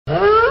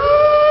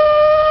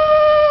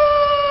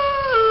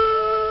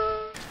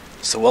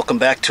So welcome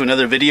back to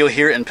another video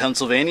here in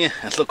Pennsylvania,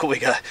 and look what we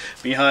got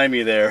behind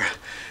me there,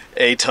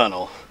 a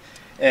tunnel.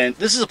 And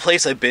this is a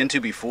place I've been to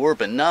before,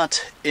 but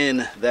not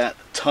in that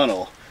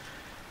tunnel.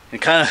 It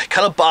kind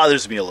of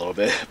bothers me a little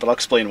bit, but I'll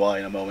explain why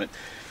in a moment.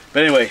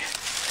 But anyway,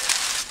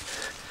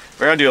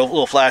 we're going to do a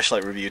little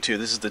flashlight review too.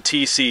 This is the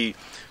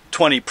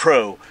TC20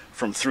 Pro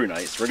from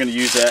Thrunite. So we're going to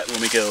use that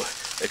when we go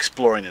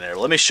exploring in there.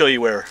 Let me show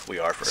you where we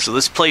are first. So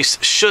this place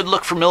should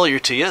look familiar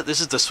to you. This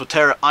is the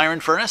Sweaterra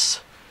iron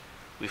furnace.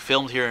 We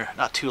filmed here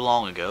not too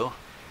long ago.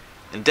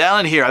 And down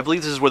in here, I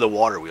believe this is where the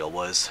water wheel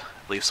was.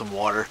 I believe some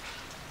water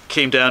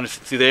came down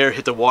through there,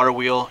 hit the water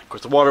wheel. Of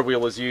course, the water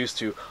wheel was used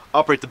to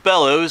operate the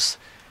bellows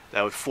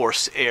that would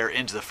force air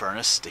into the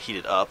furnace to heat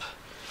it up.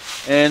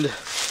 And,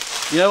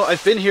 you know,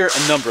 I've been here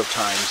a number of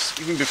times,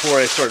 even before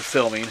I started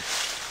filming.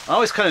 I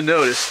always kind of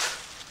noticed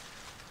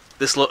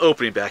this little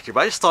opening back here,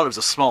 but I just thought it was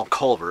a small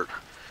culvert,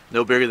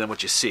 no bigger than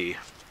what you see.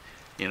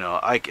 You know,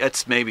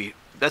 that's maybe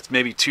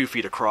 2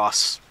 feet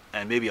across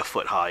and maybe a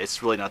foot high.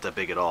 It's really not that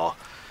big at all.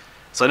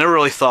 So I never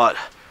really thought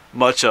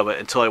much of it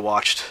until I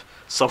watched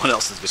someone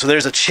else's video. So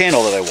there's a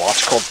channel that I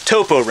watched called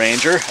Topo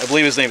Ranger. I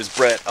believe his name is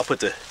Brett. I'll put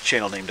the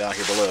channel name down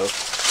here below.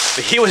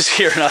 But he was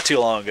here not too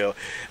long ago.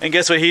 And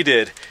guess what he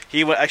did?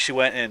 He actually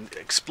went and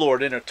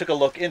explored in there, took a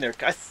look in there.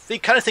 I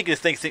kind of think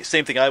the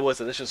same thing I was,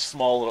 that this is a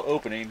small little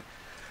opening.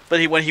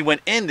 But when he went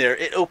in there,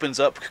 it opens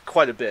up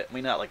quite a bit. I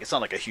mean, it's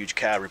not like a huge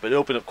cavern, but it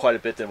opened up quite a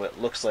bit than what it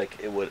looks like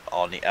it would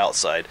on the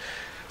outside.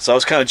 So I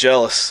was kind of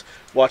jealous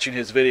watching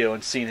his video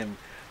and seeing him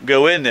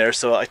go in there.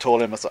 So I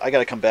told him, I got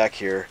to come back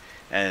here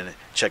and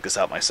check this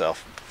out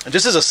myself. And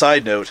just as a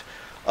side note,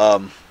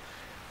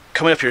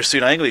 coming up here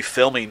soon, I'm going to be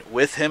filming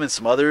with him and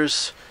some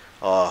others.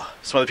 Some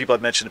other people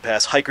I've mentioned in the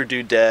past, Hiker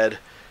Dude Dad,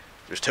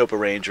 there's Topo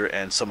Ranger,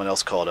 and someone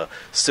else called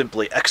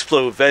Simply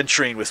Explo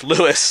Venturing with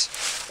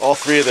Lewis. All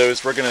three of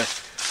those, we're going to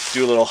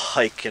do a little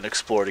hike and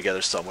explore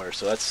together somewhere.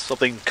 So that's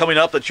something coming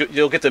up that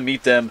you'll get to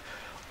meet them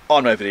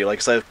on my video,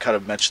 like I've kind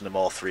of mentioned them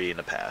all three in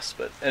the past.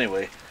 But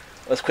anyway,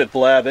 let's quit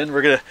blabbing.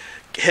 We're gonna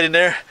get in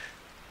there,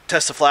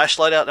 test the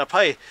flashlight out, and I'll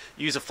probably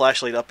use a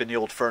flashlight up in the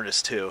old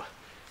furnace too,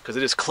 because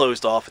it is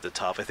closed off at the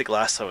top. I think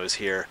last time I was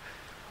here,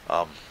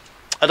 I'd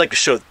like to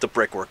show the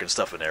brickwork and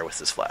stuff in there with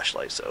this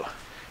flashlight. So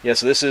yeah,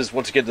 so this is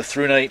once again the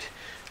Thrunite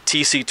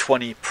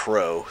TC20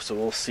 Pro. So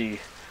we'll see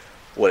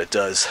what it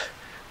does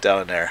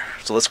down in there.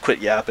 So let's quit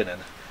yapping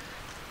and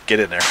get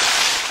in there.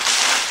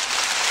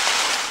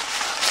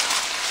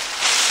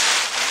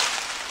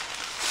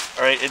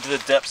 Alright, into the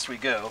depths we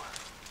go.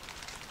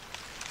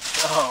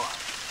 Oh,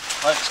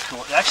 that's cool.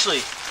 It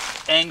actually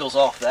angles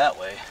off that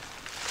way.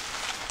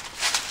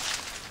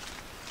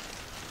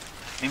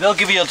 Maybe I'll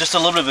give you just a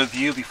little bit of a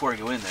view before I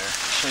go in there.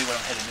 Show you what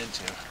I'm heading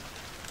into.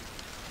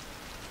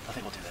 I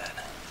think we'll do that.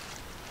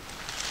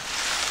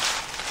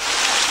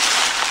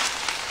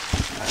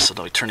 Alright, so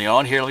let me turn you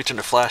on here. Let me turn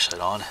the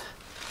flashlight on.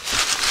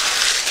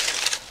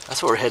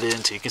 That's what we're headed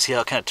into. You can see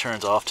how it kind of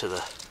turns off to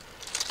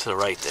the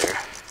right there.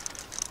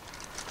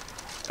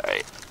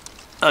 Alright,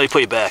 let me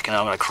put you back and now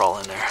I'm going to crawl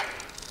in there.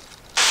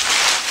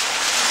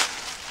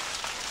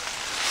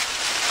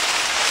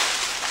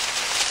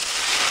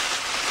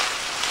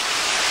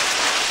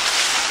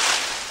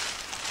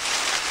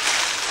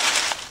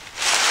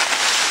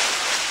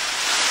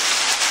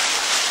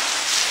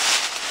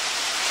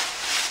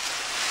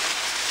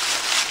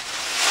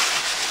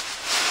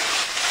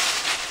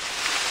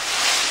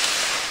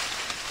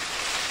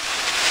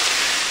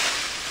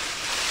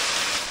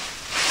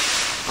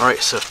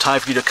 Alright, so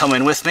time for you to come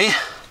in with me.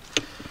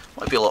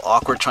 Might be a little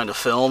awkward trying to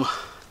film,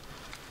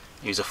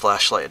 use a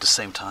flashlight at the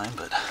same time,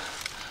 but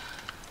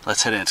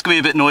let's head in. It's going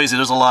to be a bit noisy.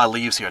 There's a lot of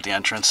leaves here at the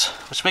entrance,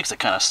 which makes it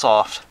kind of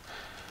soft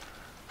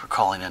for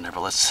crawling in there, but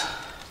let's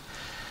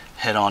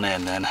head on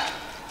in then.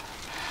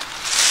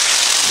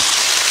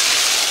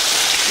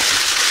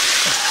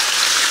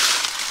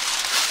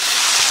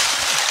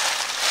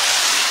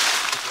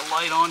 Put the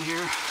light on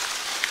here.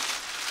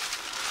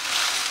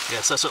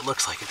 Yes, that's what it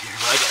looks like in here,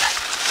 but I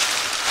gotta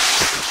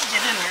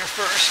get in here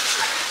first.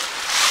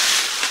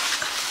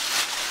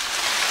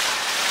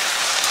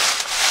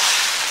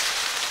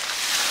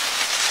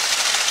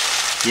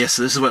 Yeah,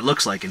 so this is what it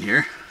looks like in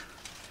here.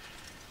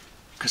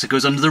 Because it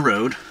goes under the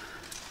road.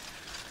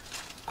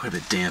 Quite a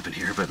bit damp in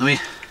here, but let me,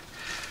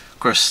 of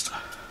course,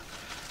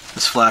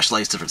 this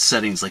flashlight's different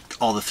settings like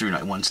all the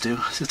Thrunite ones do.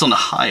 It's on the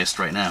highest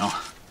right now.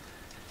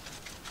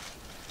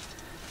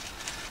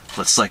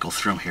 Let's cycle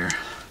through them here.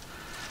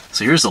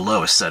 So here's the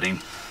lowest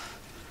setting.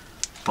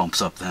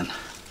 Bumps up then.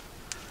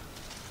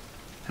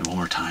 And one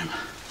more time.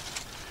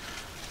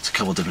 It's a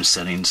couple different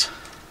settings.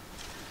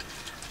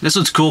 This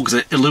one's cool because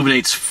it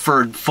illuminates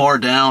far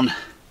down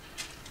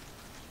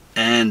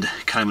and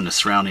kind of in the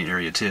surrounding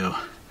area too.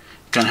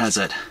 It kind of has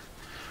that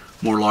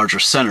more larger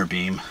center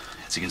beam,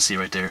 as you can see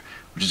right there,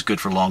 which is good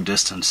for long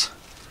distance.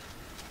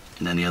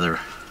 And then the other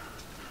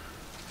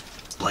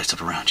lights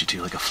up around you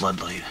too, like a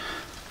floodlight.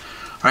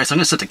 Alright, so I'm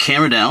going to set the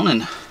camera down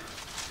and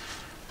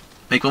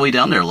make my way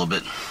down there a little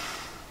bit.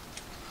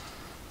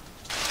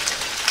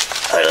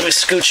 Alright, let me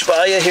scooch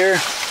by you here.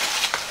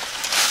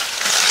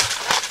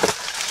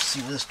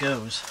 see where this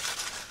goes.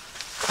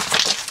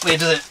 Wait,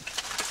 it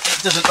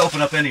doesn't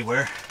open up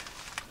anywhere.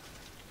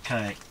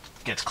 Kind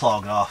of gets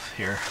clogged off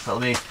here. But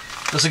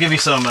this will give you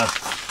some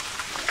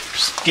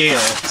scale.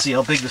 See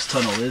how big this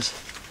tunnel is.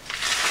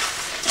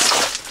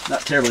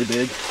 Not terribly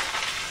big.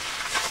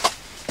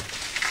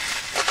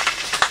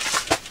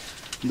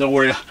 Don't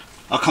worry,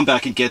 I'll come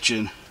back and get you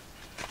and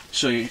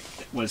show you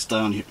what it's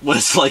down here, what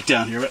it's like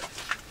down here. But I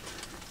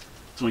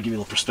just want to give you a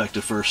little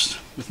perspective first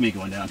with me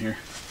going down here.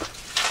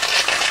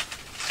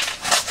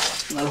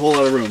 Not a whole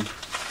lot of room.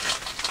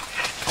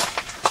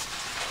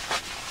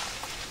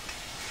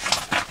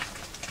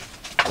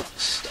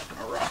 Stuck in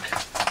a rock.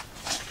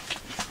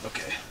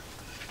 Okay.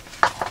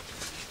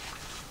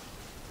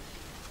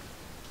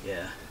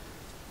 Yeah.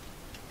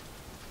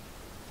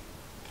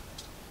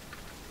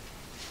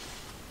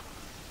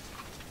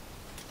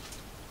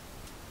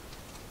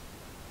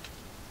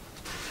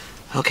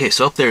 Okay,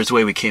 so up there is the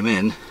way we came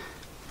in.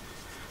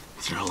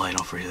 Is there a light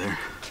on for you there?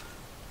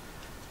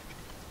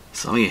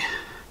 So let me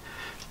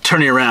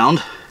turn you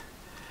around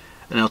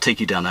and I'll take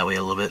you down that way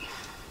a little bit.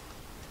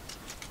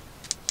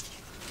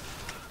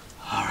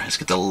 Alright, let's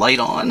get the light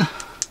on.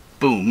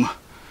 Boom.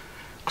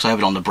 Because I have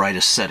it on the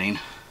brightest setting.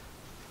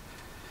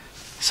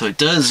 So it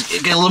get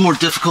a little more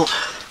difficult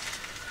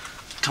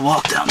to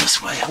walk down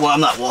this way. Well,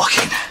 I'm not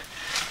walking.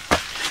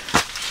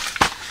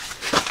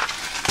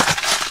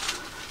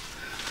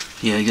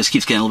 Yeah, it just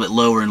keeps getting a little bit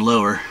lower and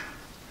lower.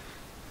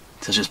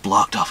 So it's just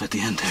blocked off at the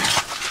end there.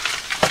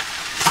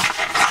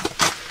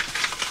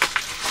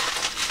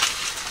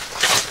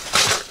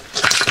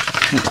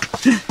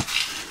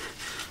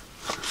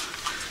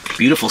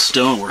 Beautiful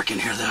stonework in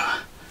here though.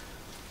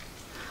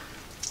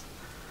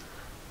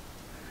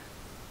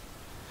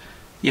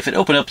 If it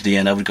opened up at the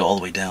end, I would go all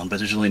the way down, but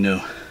there's really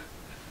no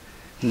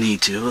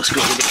need to. Let's go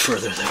a little bit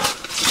further though.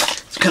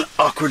 It's kind of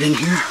awkward in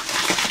here.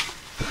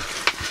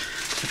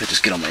 If I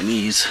just get on my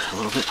knees a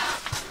little bit.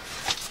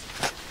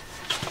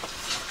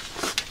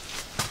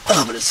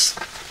 Oh, but it's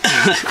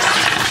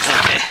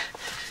okay.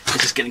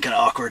 It's just getting kind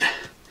of awkward.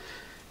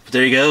 But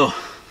there you go.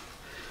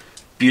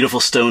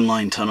 Beautiful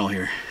stone-lined tunnel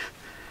here.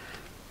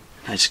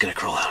 I just gotta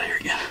crawl out of here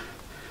again.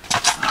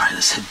 Alright,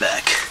 let's head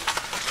back.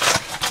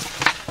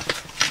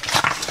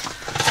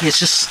 Yeah,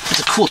 it's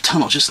a cool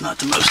tunnel, just not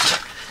the most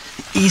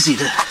easy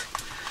to...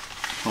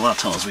 A lot of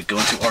tunnels we go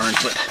into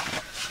aren't, but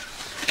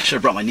I should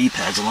have brought my knee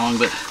pads along,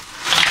 but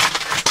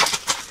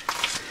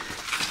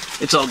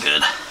it's all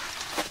good.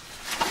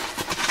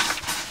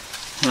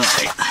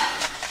 Alright.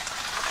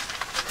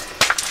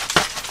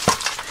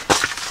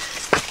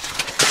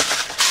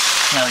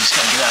 Now we just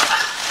gotta get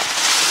out.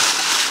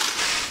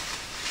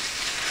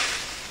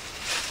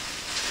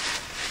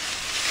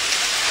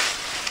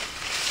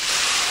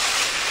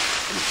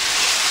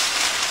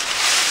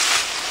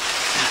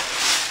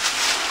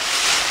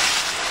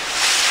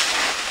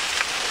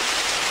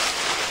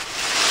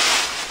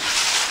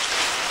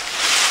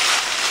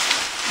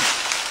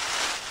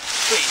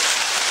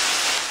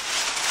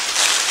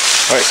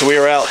 Alright, so we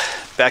are out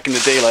back in the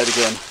daylight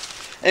again.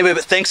 Anyway,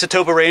 but thanks to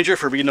Topo Ranger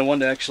for being the one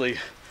to actually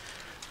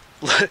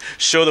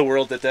show the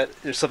world that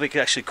there's something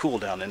actually cool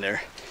down in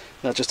there.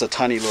 Not just a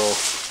tiny little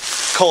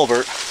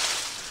culvert.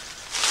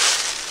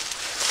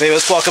 Maybe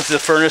let's walk up to the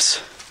furnace,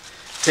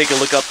 take a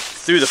look up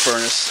through the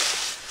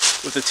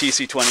furnace with the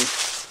TC20.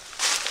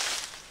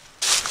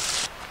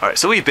 Alright,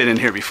 so we've been in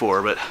here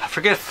before, but I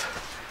forget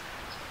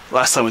if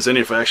last time I was in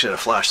here if I actually had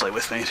a flashlight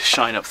with me to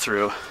shine up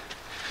through.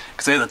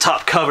 Because they had the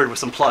top covered with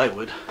some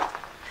plywood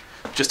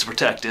just to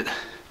protect it.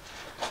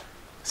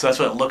 So that's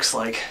what it looks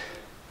like.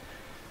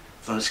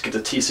 So let's get the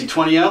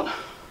TC20 out.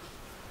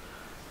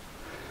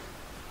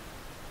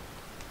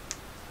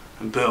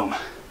 And boom.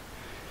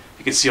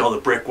 You can see all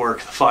the brickwork,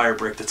 the fire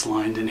brick that's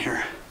lined in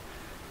here.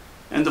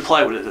 And the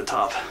plywood at the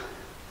top.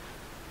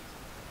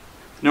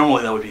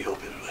 Normally that would be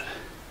open, but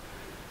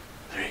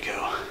there you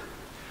go.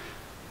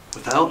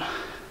 Without,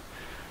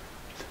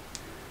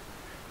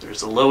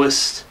 there's the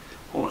lowest,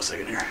 hold on a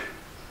second here.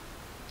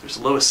 There's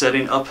the lowest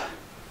setting, up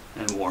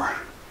and more.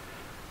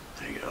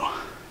 There you go.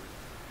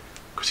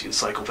 Of course you can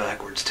cycle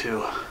backwards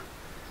too.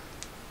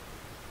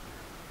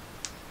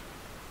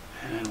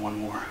 And one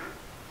more.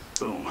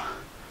 Boom.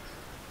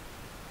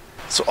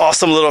 So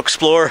awesome little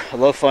explorer. I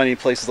love finding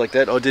places like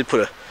that. Oh, I did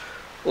put a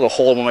little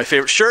hole in one of my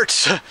favorite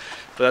shirts,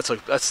 but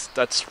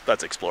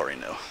that's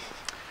exploring though. All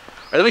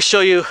right, let me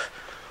show you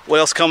what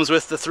else comes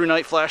with the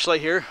Thrunite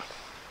flashlight here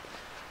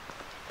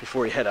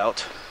before we head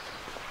out.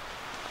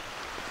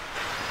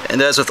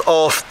 And as with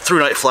all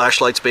Thrunite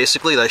flashlights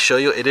basically that I show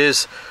you, it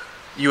is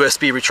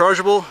USB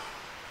rechargeable.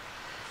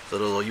 The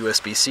little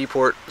USB-C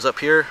port is up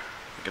here.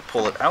 You can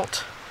pull it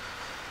out.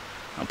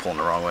 I'm pulling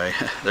the wrong way.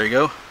 There you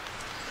go.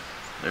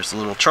 There's the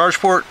little charge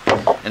port.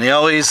 And they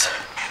always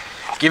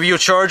give you a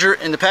charger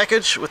in the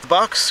package with the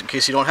box in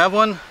case you don't have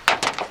one.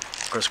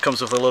 Of course it comes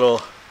with a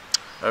little,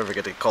 I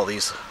forget to call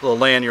these, little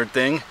lanyard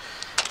thing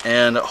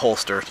and a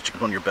holster that you can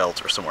put on your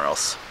belt or somewhere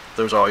else.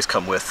 Those always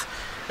come with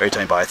every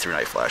time you buy a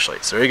Thrunite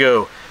flashlight. So there you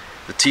go.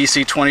 The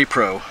TC20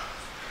 Pro.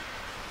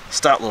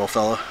 Stout little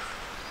fella.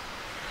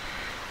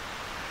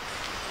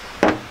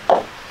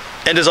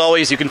 And as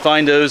always, you can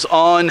find those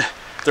on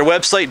their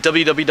website,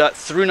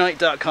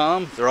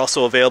 www.thrunite.com. They're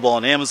also available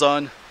on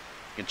Amazon. You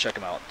can check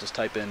them out. Just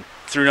type in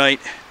Thrunite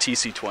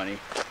TC20.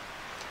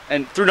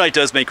 And Thrunite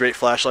does make great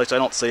flashlights. I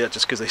don't say that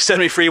just because they send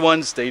me free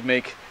ones. They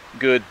make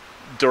good,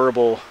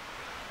 durable,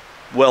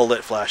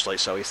 well-lit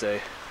flashlights, shall we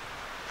say.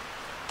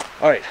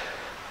 Alright,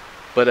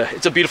 but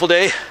it's a beautiful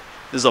day.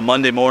 This is a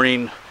Monday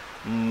morning,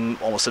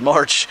 almost in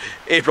March,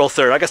 April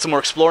 3rd. I got some more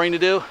exploring to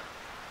do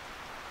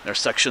in our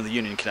section of the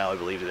Union Canal, I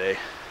believe, today.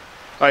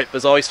 Alright, but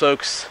as always,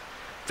 folks,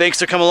 thanks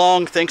for coming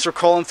along. Thanks for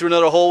crawling through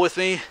another hole with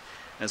me.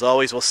 As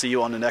always, we'll see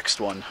you on the next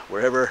one,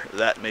 wherever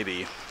that may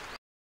be.